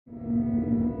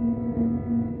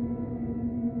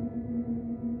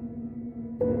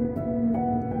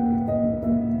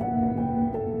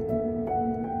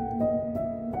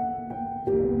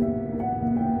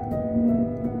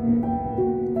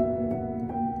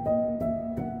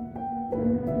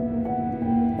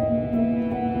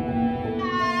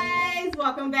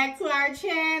welcome back to our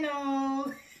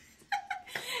channel.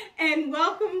 And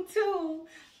welcome to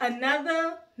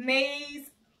another May's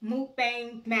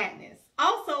Mukbang Madness.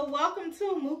 Also, welcome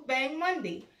to Mukbang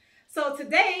Monday. So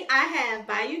today I have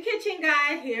Bayou Kitchen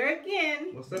Guy here again.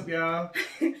 What's up, y'all?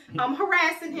 I'm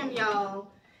harassing him,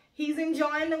 y'all. He's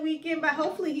enjoying the weekend, but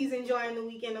hopefully he's enjoying the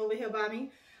weekend over here by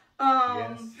me.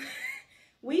 Yes.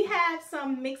 We have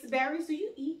some mixed berries. Do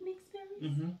you eat mixed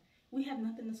berries? Mm-hmm. We have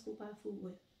nothing to scoop our food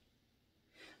with.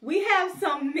 We have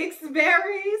some mixed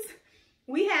berries.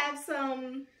 We have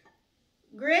some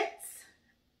grits.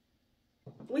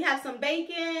 We have some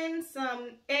bacon,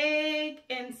 some egg,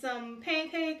 and some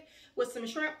pancake with some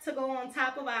shrimp to go on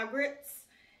top of our grits.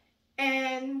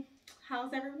 And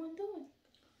how's everyone doing?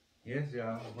 Yes,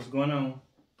 y'all. What's going on?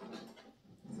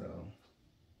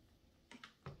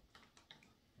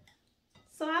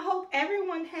 So I hope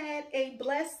everyone had a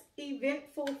blessed,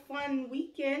 eventful, fun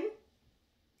weekend.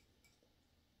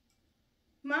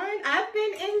 I've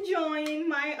been enjoying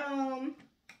my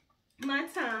my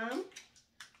time.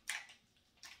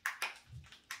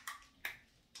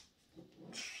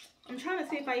 I'm trying to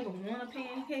see if I even want a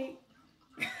pancake.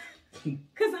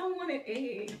 Cause I want an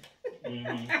egg.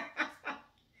 Mm-hmm.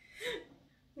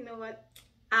 You know what?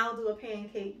 I'll do a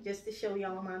pancake just to show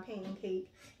y'all my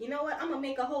pancake. You know what? I'm gonna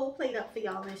make a whole plate up for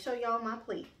y'all and show y'all my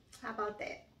plate. How about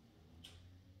that?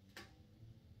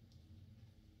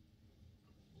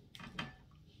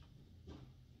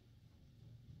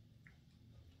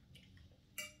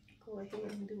 Go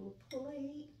ahead and do a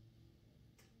plate.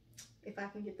 If I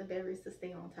can get the berries to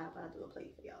stay on top, I'll do a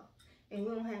plate for y'all. And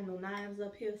we don't have no knives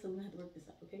up here, so we're gonna have to work this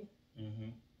up, okay?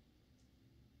 Mm-hmm.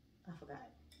 I forgot.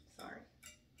 Sorry.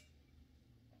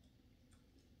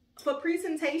 For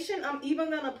presentation, I'm even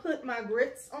gonna put my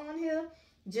grits on here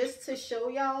just to show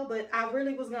y'all, but I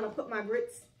really was gonna put my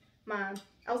grits, I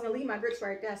was gonna leave my grits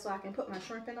right there so I can put my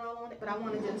shrimp and all on it, but I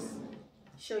wanna just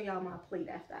show y'all my plate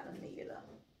after I done made it up.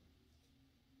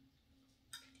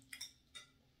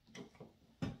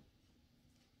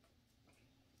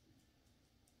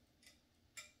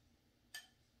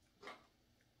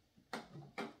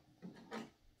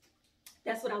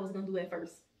 That's what I was gonna do at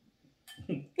first.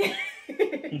 Okay.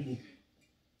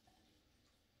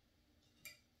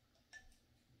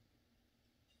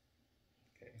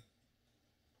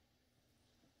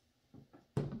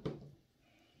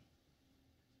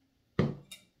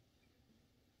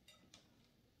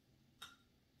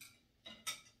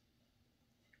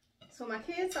 So my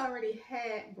kids already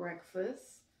had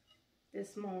breakfast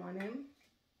this morning.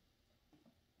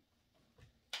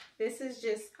 This is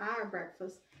just our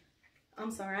breakfast. I'm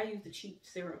sorry, I used the cheap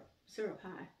syrup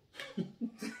high.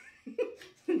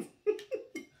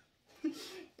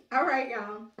 All right,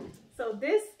 y'all. So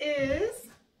this is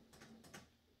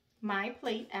my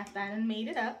plate after I done made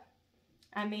it up.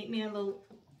 I made me a little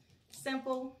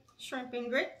simple shrimp and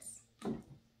grits.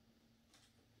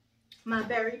 My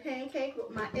berry pancake with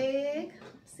my egg.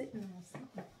 I'm sitting on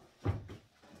something.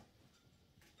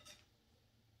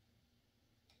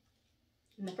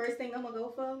 And the first thing I'm gonna go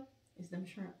for is them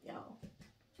shrimp, y'all.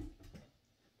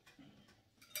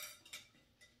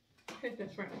 Hit the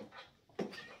shrimp.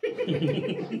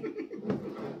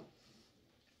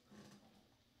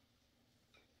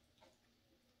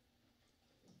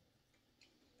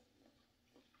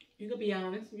 You can be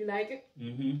honest. You like it?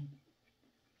 Mm-hmm.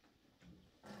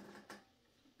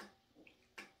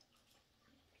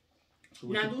 So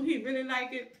now, do he really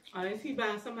like it? Or is he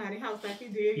buying somebody's house like he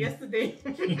did yesterday?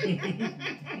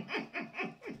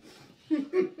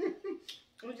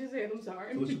 What you said? I'm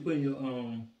sorry. So what you put in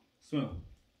your shrimp?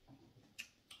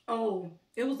 Oh,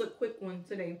 it was a quick one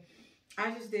today.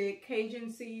 I just did Cajun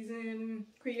season,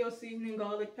 Creole seasoning,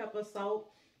 garlic pepper,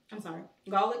 salt. I'm sorry,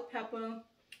 garlic pepper,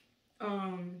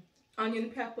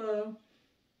 onion pepper.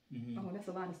 Mm-hmm. Oh, that's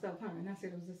a lot of stuff, huh? And I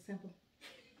said it was just simple.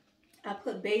 I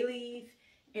put bay leaf,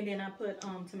 and then I put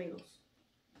tomatoes.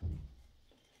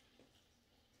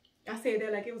 I said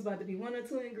that like it was about to be 1 or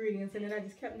 2 ingredients, and then I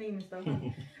just kept naming stuff. Huh?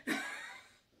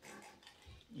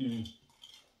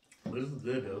 But this is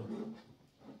good though.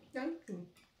 Thank you.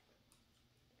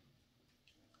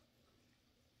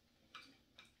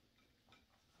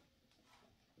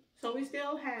 So we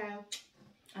still have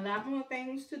a lot more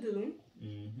things to do.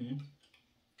 Mm-hmm.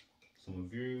 Some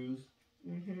reviews.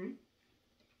 Mm-hmm.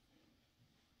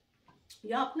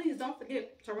 Y'all, please don't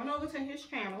forget to run over to his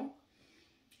channel.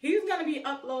 He's going to be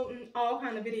uploading all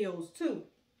kind of videos too.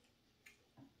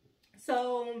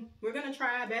 So we're going to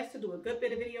try our best to do a good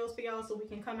bit of videos for y'all so we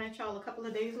can come at y'all a couple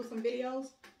of days with some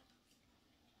videos.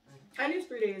 At least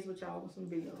 3 days with y'all with some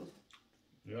videos.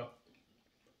 Yep.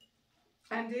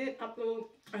 I did upload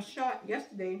a short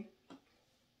yesterday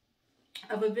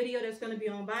of a video that's going to be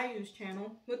on Bayou's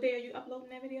channel. What day are you uploading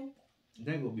that video? I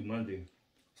think it'll be Monday.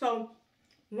 So,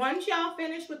 once y'all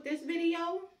finish with this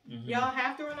video, y'all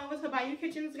have to run over to Bayou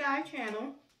Kitchen's Guy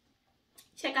channel.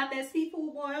 Check out that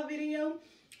seafood boil video.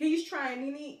 He's trying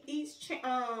Nene Eats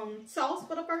sauce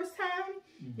for the first time.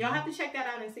 Y'all have to check that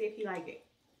out and see if he like it.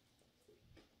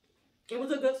 It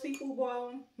was a good seafood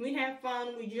boil. We had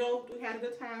fun. We joked. We had a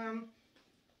good time.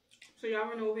 So y'all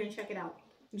run over and check it out.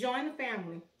 Join the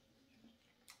family.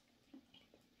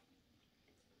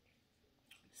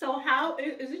 So how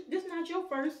is it? This not your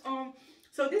first?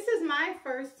 So this is my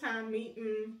first time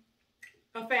meeting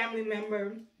a family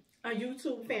member, a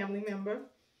YouTube family member,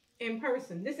 in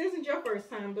person. This isn't your first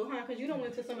time though, huh? Because you don't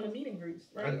went to some of the meet and greets,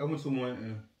 right? I went to one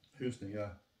in Houston, yeah.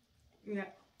 Yeah.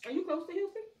 Are you close to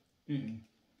Houston?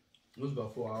 It was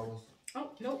about 4 hours.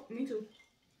 Oh, no, me too.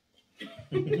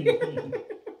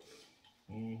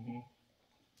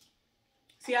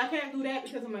 See, I can't do that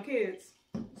because of my kids.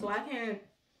 So I can't.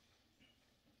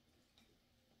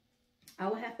 I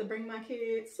would have to bring my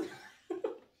kids.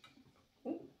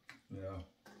 Yeah.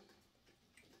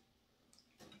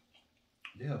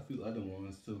 They have a few other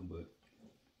ones too, but.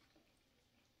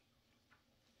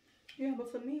 Yeah,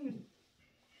 but for me,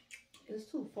 it's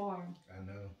too far. I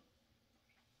know.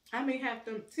 I may have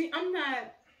to. See, I'm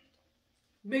not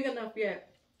big enough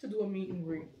yet to do a meet and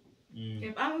greet.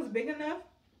 If I was big enough,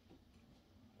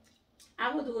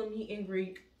 I would do a meet and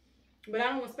greet. But I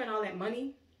don't want to spend all that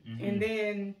money. And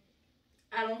then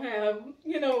I don't have,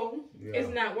 you know, it's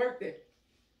not worth it.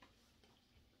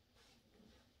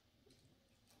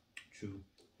 True.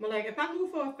 But like, if I knew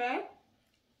for a fact,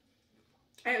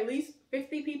 at least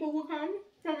 50 people will come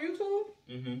from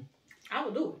YouTube, I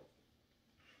would do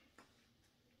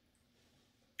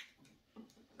it.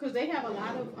 Because they have a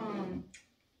lot of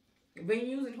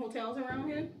venues and hotels around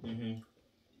here.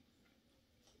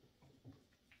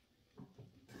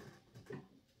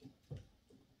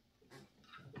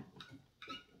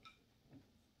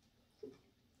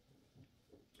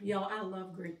 Yo, I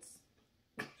love grits.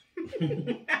 I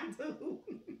do.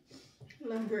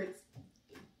 Love grits.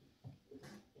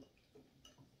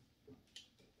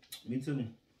 Me too.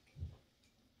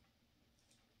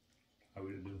 I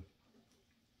really do.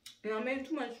 And I made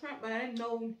too much shrimp, but I didn't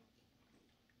know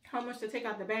how much to take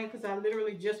out the bag because I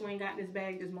literally just went and got this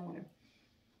bag this morning.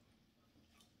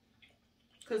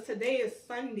 Because today is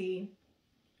Sunday,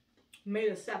 May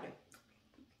the 7th.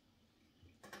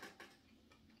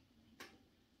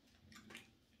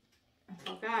 I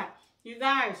forgot. You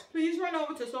guys, please run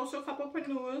over to Social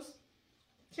Couplepreneurs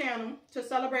channel to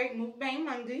celebrate Mukbang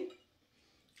Monday.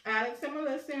 Alex and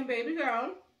Melissa and baby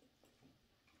girl.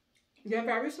 They're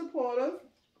very supportive,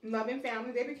 loving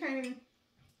family. They became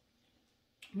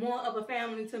more of a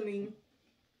family to me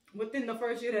within the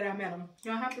first year that I met them.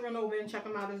 Y'all have to run over and check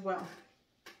them out as well.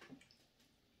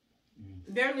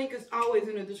 Their link is always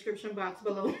in the description box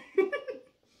below.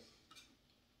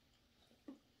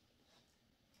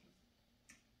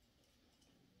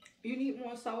 You need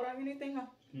more soda or anything?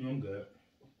 No, I'm good.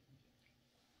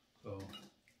 So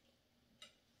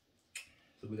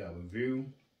we got a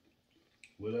review.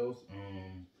 What else?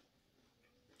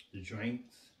 The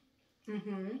drinks.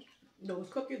 Those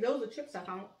cookies, those are chips I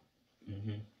found.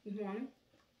 This morning.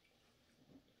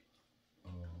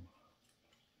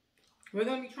 We're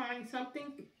gonna be trying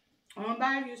something on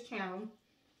Bayou's channel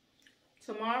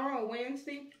tomorrow or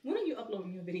Wednesday. When are you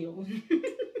uploading your videos?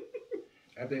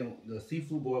 I think the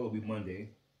seafood boil will be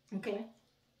Monday. Okay.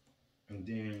 And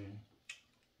then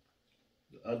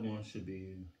the other one should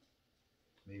be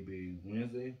maybe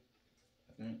Wednesday.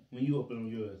 I think. When you open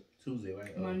yours, Tuesday,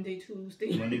 right? Monday,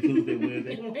 Tuesday. Monday, Tuesday,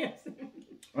 Wednesday.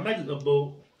 I might just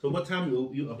upload. So what time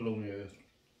you upload yours?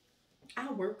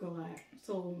 I work a lot,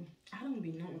 so I don't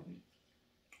be knowing.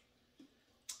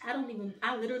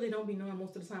 I literally don't be knowing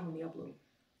most of the time when they upload.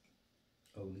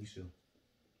 Oh, Alicia.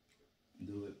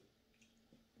 Do it.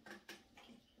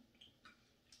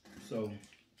 So.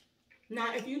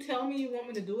 Now, if you tell me you want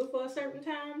me to do it for a certain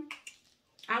time,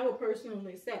 I will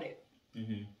personally set it.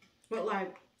 But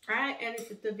like, I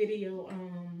edited the video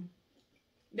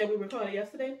that we recorded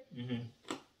yesterday.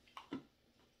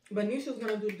 But Nisha's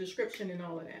gonna do the description and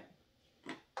all of that.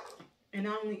 And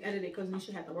I only edited it because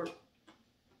Nisha had to work.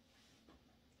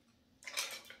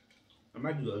 I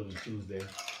might do the other one Tuesday.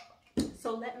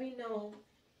 So let me know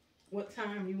what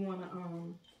time you wanna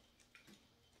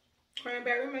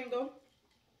cranberry mango.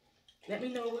 Let me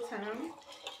know what time.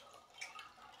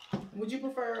 Would you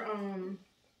prefer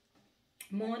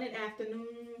morning,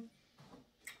 afternoon?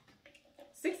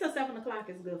 6 or 7 o'clock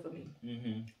is good for me.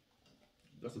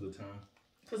 That's a good time.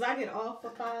 Cause I get off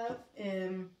for 5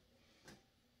 and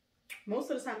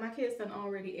Most of the time, my kids done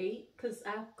already ate because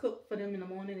I cook for them in the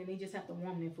morning and they just have to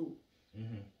warm their food.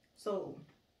 So,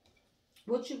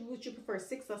 would you prefer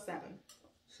 6 or 7?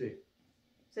 6.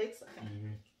 6?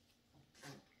 Okay.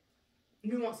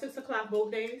 You want 6 o'clock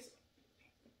both days?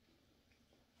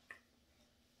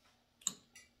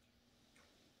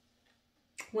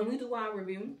 When we do our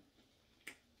review,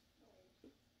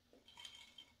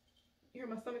 you hear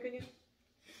my stomach again?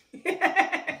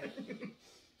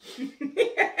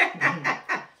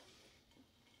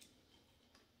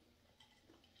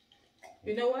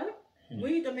 You know what?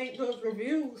 We need to make those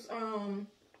reviews a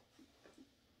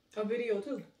video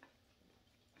too.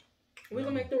 We're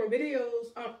gonna make the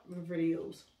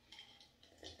videos.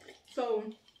 So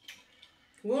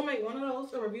we'll make one of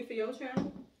those a review for your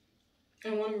channel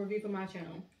and one a review for my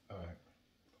channel. Alright.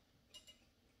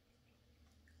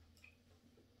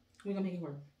 We're gonna make it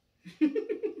work.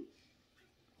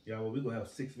 Yeah, well, we're gonna have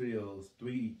 6 videos,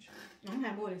 3 each. I'm gonna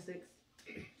have more than 6.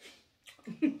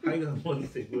 How you gonna have more than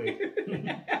 6? Wait.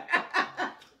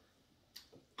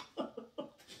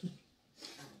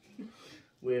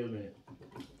 Wait a minute.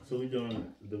 So we're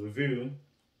doing the review,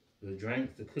 the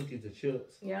drinks, the cookies, the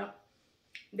chips. Yep.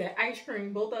 That ice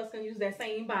cream, both of us can use that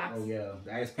same box. Oh yeah,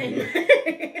 the ice cream.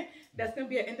 That's gonna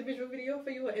be an individual video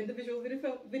for you, an individual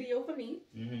video for me.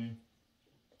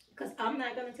 Because I'm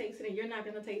not gonna taste it and you're not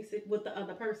gonna taste it with the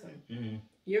other person.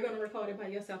 You're gonna record it by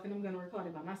yourself and I'm gonna record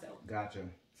it by myself. Gotcha.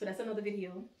 So that's another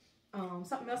video.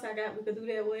 Something else I got we could do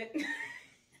that with.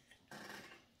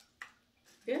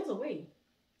 There's a way.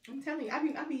 I'm telling you, I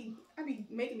be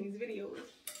making these videos.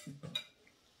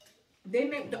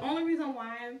 The only reason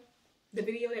why the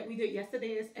video that we did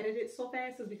yesterday is edited so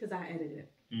fast is because I edited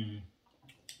it.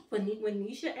 When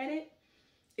Nisha edit,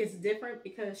 it's different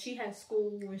because she has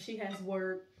school and she has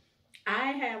work.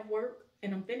 I have work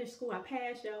and I'm finished school. I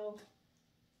passed, y'all.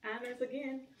 Honors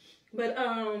again. But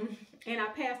and I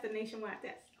passed the nationwide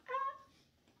test.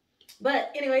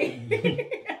 But anyway,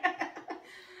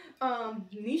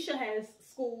 Nisha has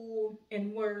school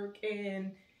and work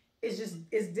and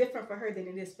it's different for her than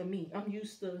it is for me. I'm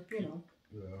used to, you know.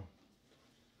 Yeah.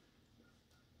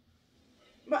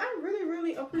 But I really,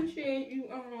 really appreciate you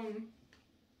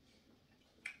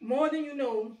more than you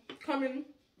know coming,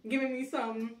 giving me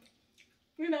some,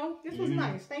 you know, this was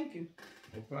nice. Thank you.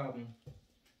 No problem.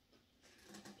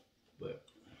 But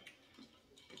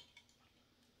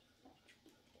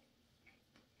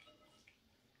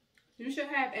you should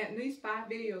have at least 5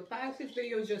 videos, 5, 6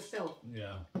 videos yourself.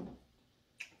 Yeah.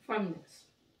 From this.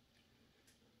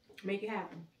 Make it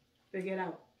happen. Figure it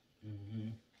out.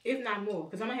 If not more,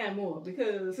 because I'm gonna have more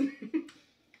because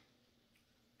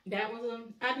that was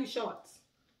I do shorts.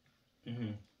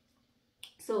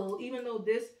 So even though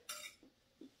this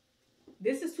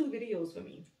is 2 videos for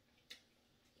me.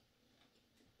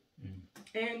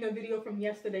 And the video from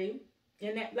yesterday.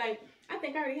 And that, like, I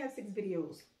think I already have 6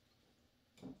 videos.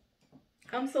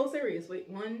 I'm so serious. Wait,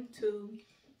 1, 2,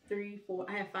 3, 4.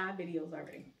 I have 5 videos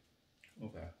already.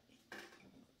 Okay.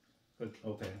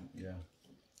 Okay, yeah.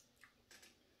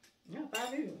 Yeah, 5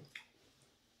 videos.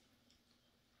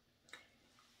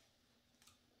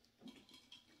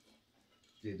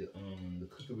 Did the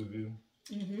cookie review.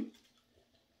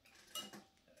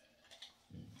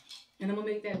 And I'm gonna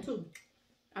make that too.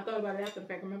 I thought about it after the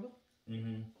fact, remember?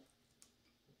 And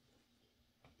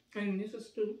this is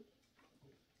too.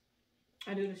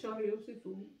 I did a short video of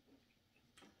seafood.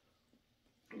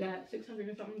 Got 600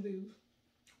 and something views.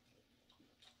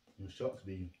 The shorts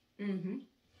be. I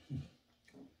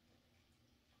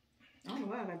don't know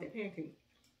why I like that pancake.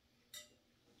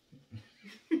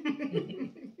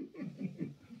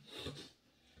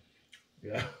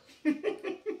 Yeah.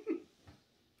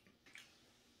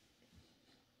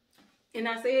 And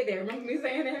I said that. Remember me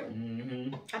saying that?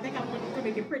 I think I wanted to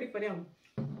make it pretty for them.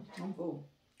 I'm full.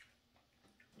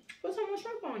 Put some more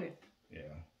shrimp on it.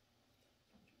 Yeah.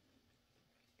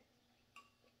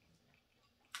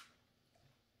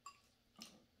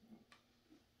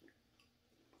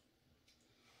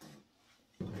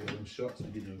 Yeah, them shorts are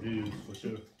getting views for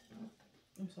sure.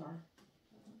 I'm sorry.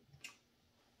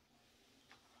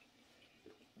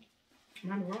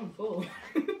 I'm wrong full.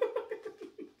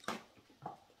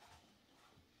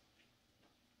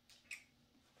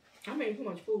 I made too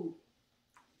much food.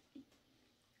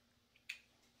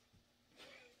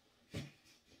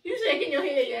 You shaking your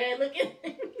head, yeah, looking.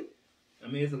 I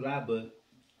mean, it's a lot, but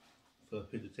for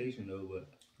presentation though, but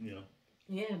you know.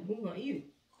 Yeah, we're gonna eat it.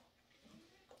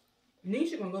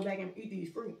 Nisha gonna go back and eat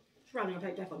these fruit. She's probably gonna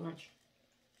take that for lunch.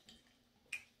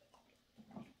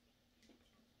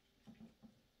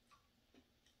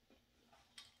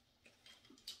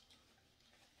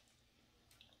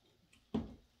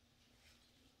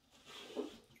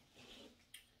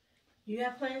 You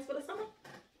have plans for the summer?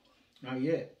 Not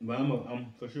yet, but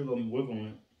I'm for sure gonna work on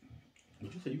it.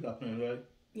 But you said you got plans, right?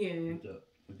 Yeah.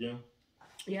 With them?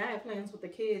 Yeah, I have plans with the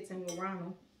kids and with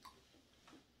Ronald.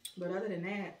 But other than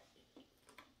that,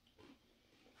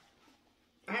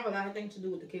 I have a lot of things to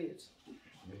do with the kids.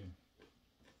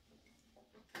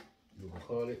 You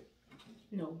record it?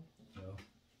 No. No.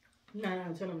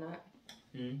 No, tell them not.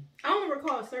 I don't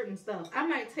recall certain stuff. I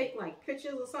might take like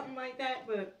pictures or something like that,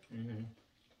 but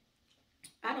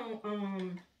I don't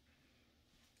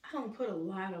put a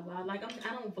lot. Like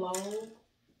I don't vlog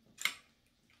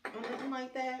or nothing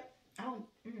like that. I don't.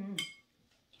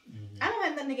 I don't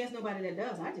have nothing against nobody that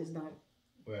does. I just don't.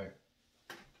 Right.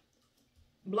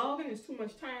 Blogging is too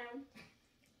much time.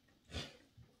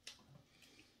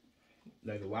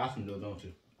 Like to watch them though, don't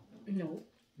you? No.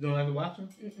 You don't like to watch them?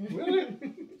 Really?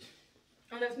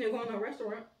 Unless they're going to a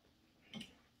restaurant.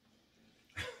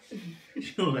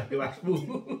 You don't like to watch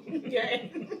food? Yeah.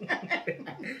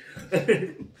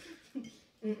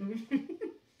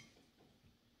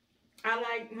 I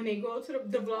like when they go to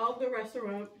the vlog, the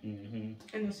restaurant, and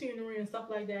the scenery and stuff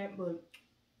like that, but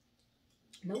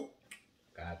nope.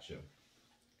 Gotcha.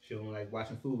 She don't like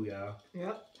watching food, y'all.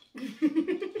 Yep.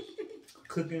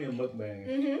 Cooking and mukbang.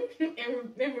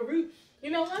 And review. You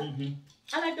know what?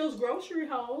 I like those grocery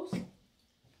hauls.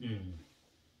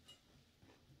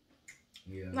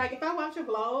 Yeah. Like if I watch a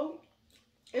vlog,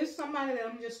 it's somebody that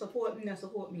I'm just supporting that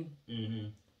support me.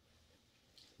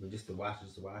 But just to watch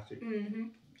it.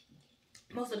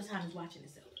 Most of the time it's watching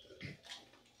itself.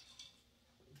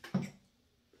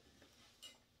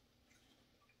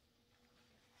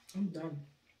 I'm done.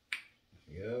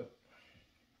 Yep.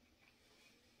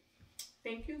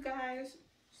 Thank you guys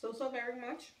so very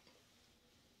much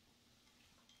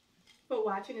for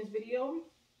watching this video.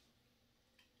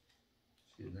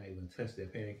 She's not even touch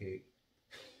that pancake.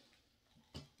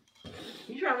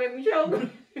 You trying to make me choke?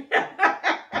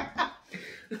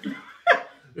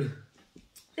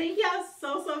 Thank y'all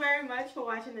so very much for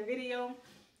watching the video.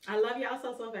 I love y'all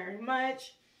so very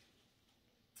much.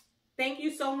 Thank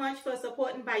you so much for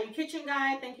supporting Bayou Kitchen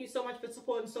Guide. Thank you so much for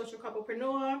supporting Social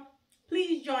Couplepreneur.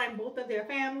 Please join both of their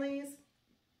families.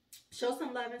 Show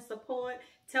some love and support.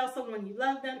 Tell someone you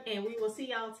love them. And we will see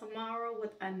y'all tomorrow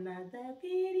with another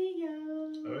video.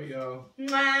 All right, y'all.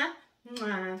 Mwah,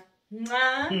 mwah,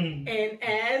 mwah. And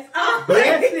as always.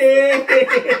 Blessed.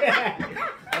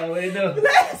 Oh, wait, no.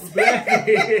 Blessed.